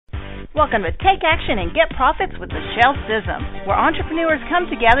Welcome to Take Action and Get Profits with Michele Scism, where entrepreneurs come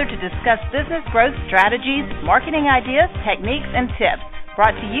together to discuss business growth strategies, marketing ideas, techniques, and tips.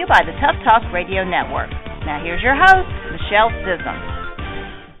 Brought to you by the Tough Talk Radio Network. Now here's your host, Michele Scism.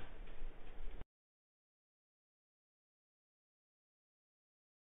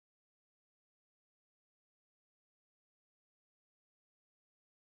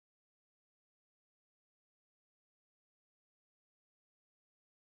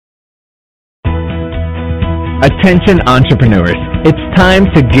 Attention entrepreneurs, it's time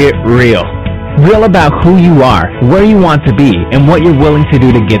to get real. Real about who you are, where you want to be, and what you're willing to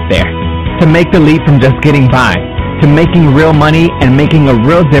do to get there. To make the leap from just getting by to making real money and making a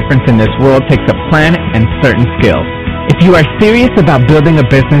real difference in this world takes a plan and certain skills. If you are serious about building a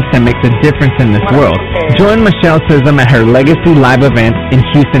business that makes a difference in this world, join Michele Scism at her Legacy Live event in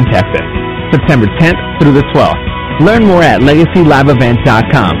Houston, Texas, September 10th through the 12th. Learn more at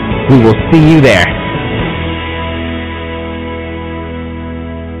legacyliveevent.com. We will see you there.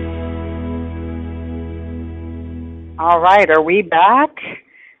 All right, are we back?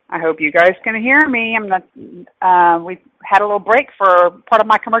 I hope you guys can hear me. We had a little break for part of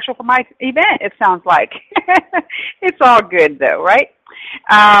my commercial for my event, it sounds like. It's all good though, right?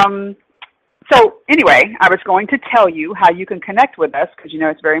 So anyway, I was going to tell you how you can connect with us because, you know,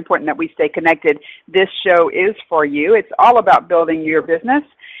 it's very important that we stay connected. This show is for you. It's all about building your business.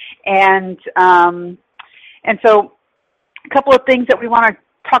 And so a couple of things that we want to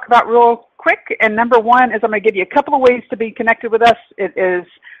talk about real quick. And number one is I'm going to give you a couple of ways to be connected with us. It is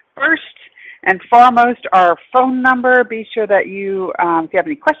first and foremost our phone number. Be sure that you, if you have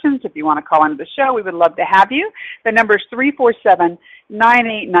any questions, if you want to call into the show, we would love to have you. The number is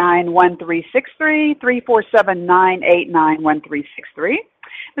 347-989-1363, 347-989-1363.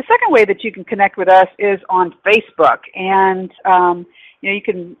 The second way that you can connect with us is on Facebook. And, you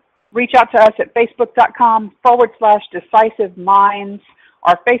can reach out to us at facebook.com/decisive minds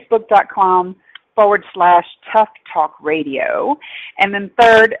or facebook.com/Tough Talk Radio. And then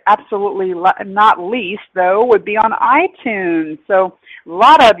third, absolutely not least, though, would be on iTunes. So a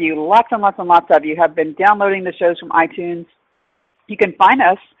lot of you, lots and lots of you have been downloading the shows from iTunes. You can find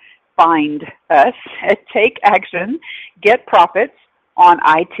us at Take Action, Get Profits on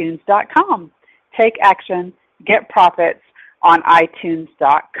iTunes.com. Take Action, Get Profits on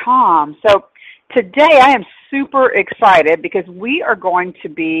iTunes.com. So today I am super excited because we are going to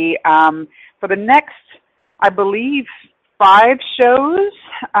be, for the next, I believe, 5 shows,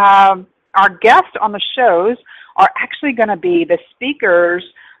 our guests on the shows are actually going to be the speakers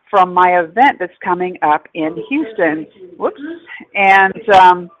from my event that's coming up in Houston. Whoops. And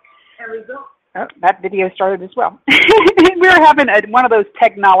that video started as well. We're having one of those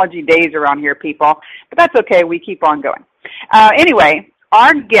technology days around here, people, but that's okay. We keep on going. Anyway,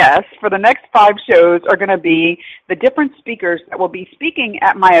 our guests for the next 5 shows are going to be the different speakers that will be speaking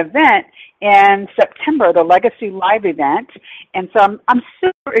at my event in September, the Legacy Live event. And so I'm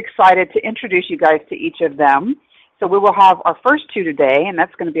super excited to introduce you guys to each of them. So we will have our first 2 today, and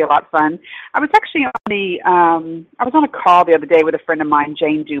that's going to be a lot of fun. I was actually on a call the other day with a friend of mine,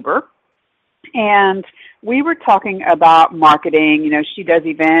 Jane Duber, and we were talking about marketing. You know, she does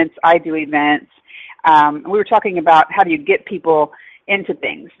events, I do events. We were talking about how do you get people into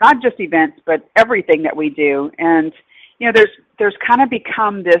things, not just events, but everything that we do. And, you know, there's kind of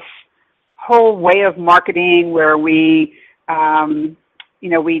become this whole way of marketing where we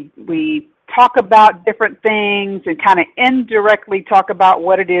talk about different things and kind of indirectly talk about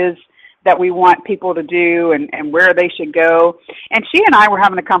what it is that we want people to do and where they should go. And she and I were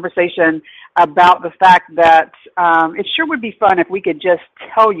having a conversation about the fact that it sure would be fun if we could just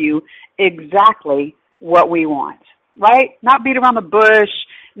tell you exactly what we want, right? Not beat around the bush,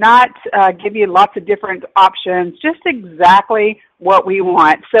 not give you lots of different options, just exactly what we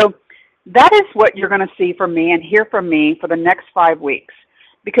want. So that is what you're going to see from me and hear from me for the next 5 weeks.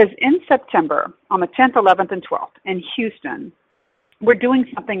 Because in September, on the 10th, 11th, and 12th in Houston, we're doing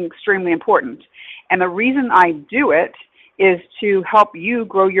something extremely important. And the reason I do it is to help you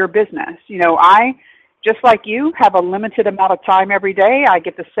grow your business. You know, I, just like you, have a limited amount of time every day. I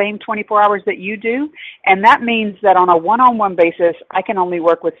get the same 24 hours that you do. And that means that on a one-on-one basis, I can only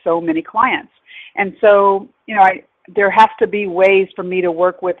work with so many clients. And so, you know, there has to be ways for me to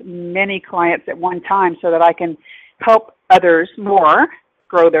work with many clients at one time so that I can help others more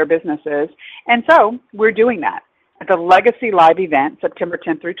grow their businesses. And so we're doing that at the Legacy Live event, September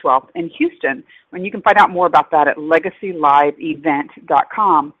 10th through 12th in Houston. And you can find out more about that at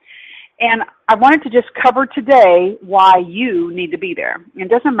legacyliveevent.com. And I wanted to just cover today why you need to be there. It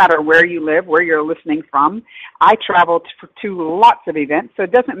doesn't matter where you live, where you're listening from. I travel to lots of events, so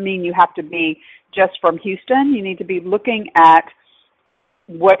it doesn't mean you have to be just from Houston. You need to be looking at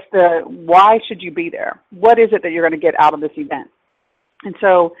why should you be there? What is it that you're going to get out of this event? And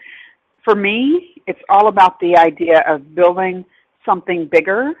so for me, it's all about the idea of building something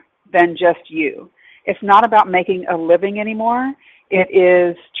bigger than just you. It's not about making a living anymore. It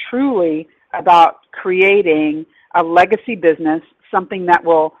is truly about creating a legacy business, something that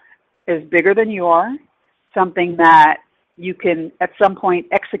is bigger than you are, something that you can at some point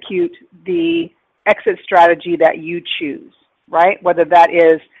execute the exit strategy that you choose, right? Whether that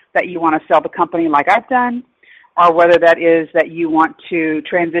is that you want to sell the company like I've done, or whether that is that you want to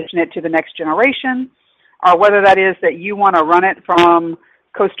transition it to the next generation, or whether that is that you want to run it from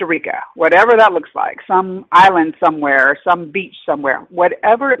Costa Rica, whatever that looks like, some island somewhere, some beach somewhere,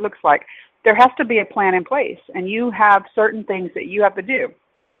 whatever it looks like, there has to be a plan in place, and you have certain things that you have to do.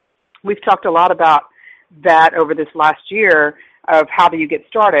 We've talked a lot about that over this last year of how do you get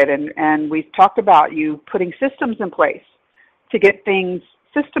started, and we've talked about you putting systems in place to get things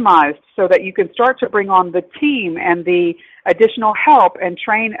systemized so that you can start to bring on the team and the additional help and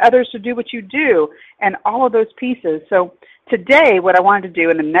train others to do what you do and all of those pieces. So today, what I wanted to do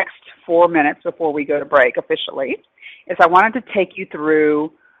in the next 4 minutes before we go to break officially is I wanted to take you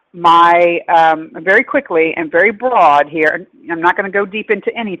through my, very quickly and very broad here, I'm not going to go deep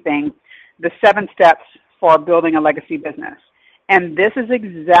into anything, the 7 steps for building a legacy business. And this is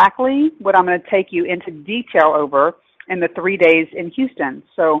exactly what I'm going to take you into detail over in the 3 days in Houston.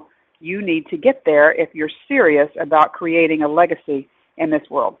 So you need to get there if you're serious about creating a legacy in this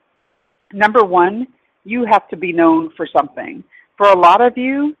world. Number 1, you have to be known for something. For a lot of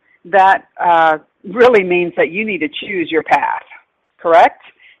you, that really means that you need to choose your path, correct?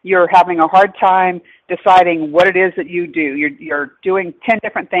 You're having a hard time deciding what it is that you do. You're doing 10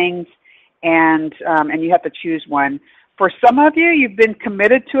 different things, and you have to choose one. For some of you, you've been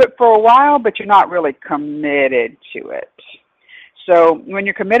committed to it for a while, but you're not really committed to it. So when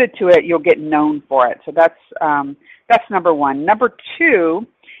you're committed to it, you'll get known for it. So that's number 1. Number 2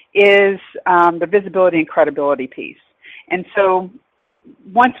 is the visibility and credibility piece. And so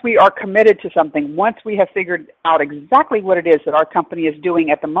once we are committed to something, once we have figured out exactly what it is that our company is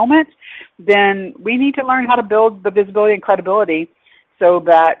doing at the moment, then we need to learn how to build the visibility and credibility so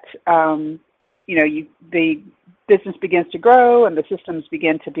that the business begins to grow and the systems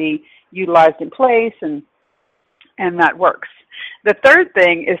begin to be utilized in place, and that works. The third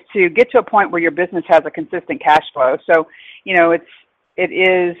thing is to get to a point where your business has a consistent cash flow. So, it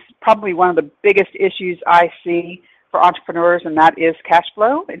is probably one of the biggest issues I see for entrepreneurs, and that is cash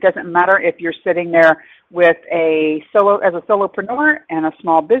flow. It doesn't matter if you're sitting there with as a solopreneur and a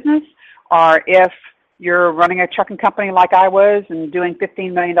small business, or if you're running a trucking company like I was and doing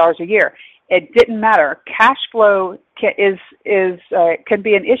 $15 million a year. It didn't matter. Cash flow can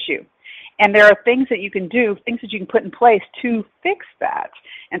be an issue. And there are things that you can do, things that you can put in place to fix that.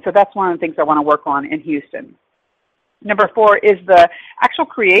 And so that's one of the things I want to work on in Houston. Number 4 is the actual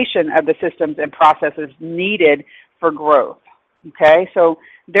creation of the systems and processes needed for growth. Okay, so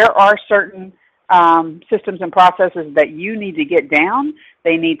there are certain systems and processes that you need to get down.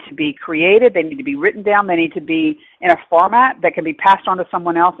 They need to be created. They need to be written down. They need to be in a format that can be passed on to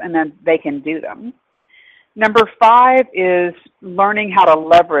someone else, and then they can do them. Number 5 is learning how to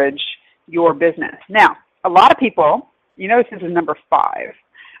leverage your business. Now, a lot of people, you notice this is number 5.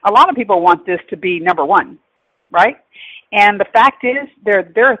 A lot of people want this to be number 1, right? And the fact is, there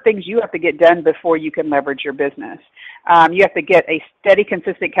are things you have to get done before you can leverage your business. You have to get a steady,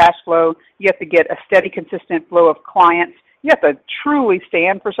 consistent cash flow. You have to get a steady, consistent flow of clients. You have to truly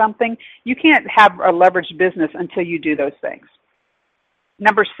stand for something. You can't have a leveraged business until you do those things.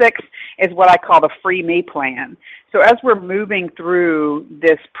 Number 6 is what I call the free me plan. So as we're moving through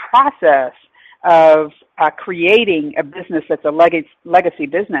this process of creating a business that's a legacy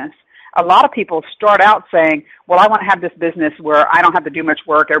business, a lot of people start out saying, well, I want to have this business where I don't have to do much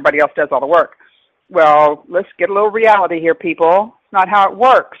work, everybody else does all the work. Well, let's get a little reality here, people. It's not how it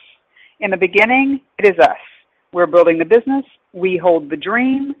works. In the beginning, it is us. We're building the business. We hold the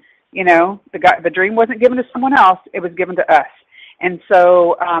dream. The dream wasn't given to someone else. It was given to us. And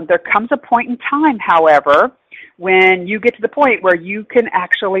so there comes a point in time, however, when you get to the point where you can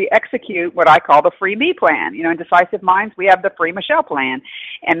actually execute what I call the free me plan. In Decisive Minds, we have the free Michele plan,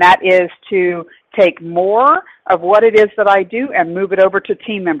 and that is to take more of what it is that I do and move it over to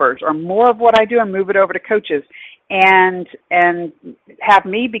team members, or more of what I do and move it over to coaches, and have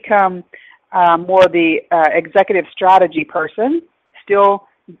me become more the executive strategy person, still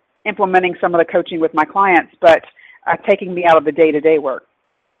implementing some of the coaching with my clients, but taking me out of the day-to-day work.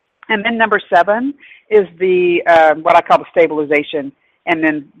 And then number 7 is the what I call the stabilization, and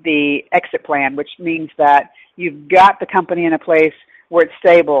then the exit plan, which means that you've got the company in a place where it's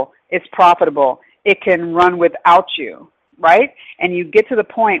stable, it's profitable, it can run without you, right? And you get to the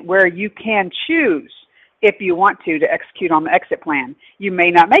point where you can choose, if you want to execute on the exit plan. You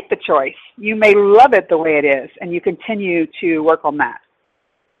may not make the choice. You may love it the way it is, and you continue to work on that.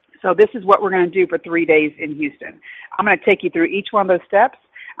 So this is what we're going to do for 3 days in Houston. I'm going to take you through each one of those steps.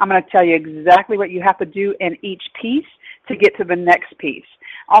 I'm going to tell you exactly what you have to do in each piece to get to the next piece.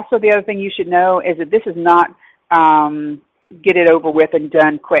 Also, the other thing you should know is that this is not get it over with and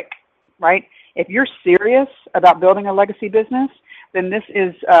done quick, right? If you're serious about building a legacy business, then this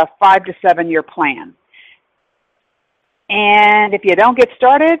is a 5 to 7 year plan. And if you don't get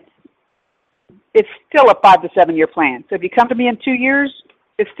started, it's still a 5 to 7 year plan. So if you come to me in 2 years,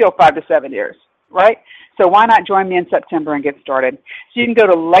 it's still 5 to 7 years, right? So why not join me in September and get started? So you can go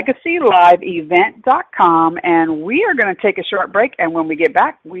to legacyliveevent.com, and we are going to take a short break, and when we get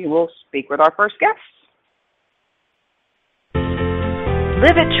back, we will speak with our first guest.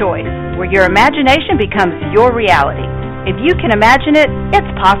 Live at Choice, where your imagination becomes your reality. If you can imagine it,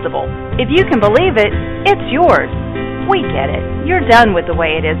 it's possible. If you can believe it, it's yours. We get it. You're done with the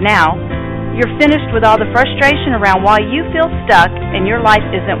way it is now. You're finished with all the frustration around why you feel stuck and your life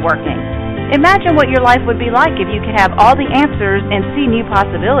isn't working. Imagine what your life would be like if you could have all the answers and see new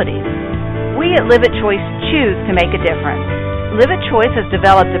possibilities. We at Live at Choice choose to make a difference. Live at Choice has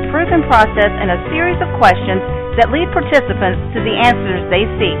developed a proven process and a series of questions that lead participants to the answers they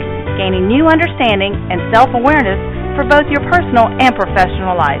seek, gaining new understanding and self-awareness for both your personal and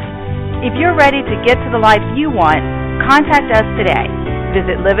professional life. If you're ready to get to the life you want, contact us today.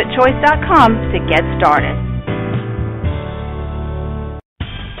 Visit liveatchoice.com to get started.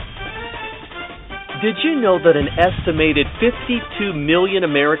 Did you know that an estimated 52 million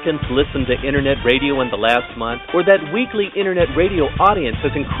Americans listened to Internet radio in the last month? Or that weekly Internet radio audience has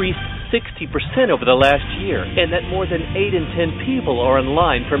increased 60% over the last year? And that more than 8 in 10 people are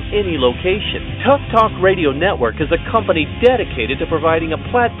online from any location? Tough Talk Radio Network is a company dedicated to providing a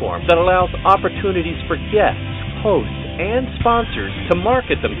platform that allows opportunities for guests, hosts, and sponsors to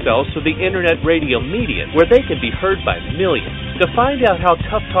market themselves to the Internet radio medium, where they can be heard by millions. To find out how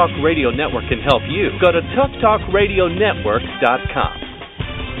Tough Talk Radio Network can help you, go to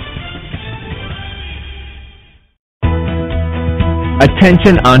toughtalkradionetwork.com.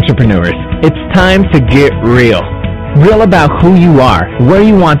 Attention entrepreneurs, it's time to get real. Real about who you are, where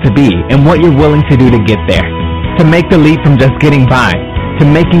you want to be, and what you're willing to do to get there. To make the leap from just getting by to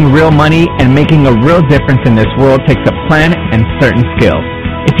making real money and making a real difference in this world takes a plan and certain skills.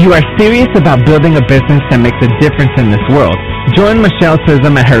 If you are serious about building a business that makes a difference in this world, join Michele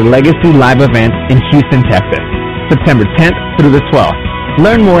Scism at her Legacy Live event in Houston, Texas, September 10th through the 12th.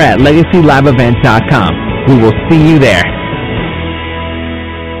 Learn more at legacyliveevent.com. We will see you there.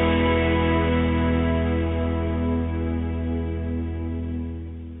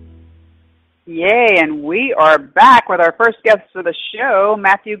 Yay, and we are back with our first guest for the show,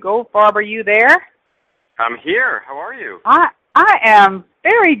 Matthew Goldfarb. Are you there? I'm here. How are you? I am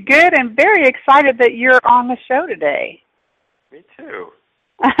very good and very excited that you're on the show today. Me too.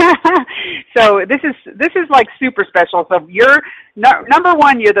 So this is like super special. So you're number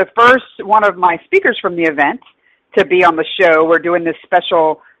one. You're the first one of my speakers from the event to be on the show. We're doing this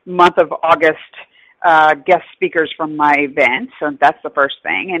special month of August guest speakers from my event, so that's the first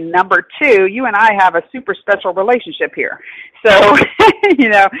thing. And number two, you and I have a super special relationship here. So, you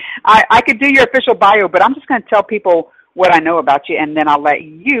know, I could do your official bio, but I'm just going to tell people what I know about you, and then I'll let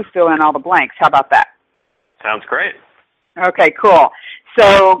you fill in all the blanks. How about that? Sounds great. Okay, cool.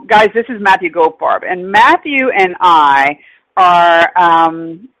 So, guys, this is Matthew Goldfarb, and Matthew and I are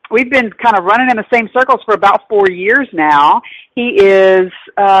we've been kind of running in the same circles for about 4 years now. He is,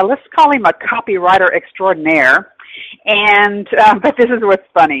 let's call him a copywriter extraordinaire. And, but this is what's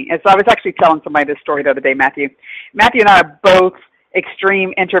funny. So I was actually telling somebody this story the other day, Matthew. Matthew and I are both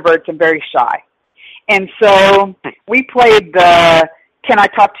extreme introverts and very shy. And so we played the can I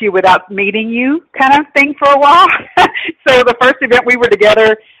talk to you without meeting you kind of thing for a while. So the first event we were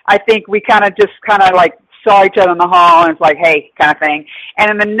together, I think we kind of like saw each other in the hall and it's like, hey, kind of thing.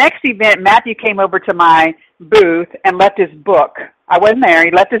 And in the next event, Matthew came over to my booth and left his book. I wasn't there. He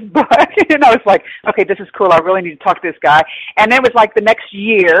left his book. And I was like, okay, this is cool. I really need to talk to this guy. And it was like the next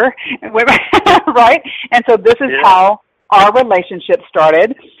year, right? And so this is how our relationship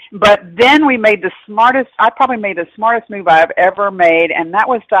started. But then we made I probably made the smartest move I've ever made, and that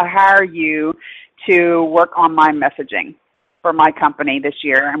was to hire you to work on my messaging. for my company this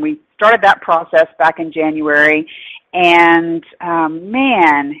year. And we started that process back in January. And,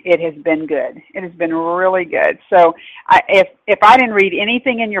 man, it has been good. It has been really good. So if I didn't read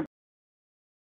anything in your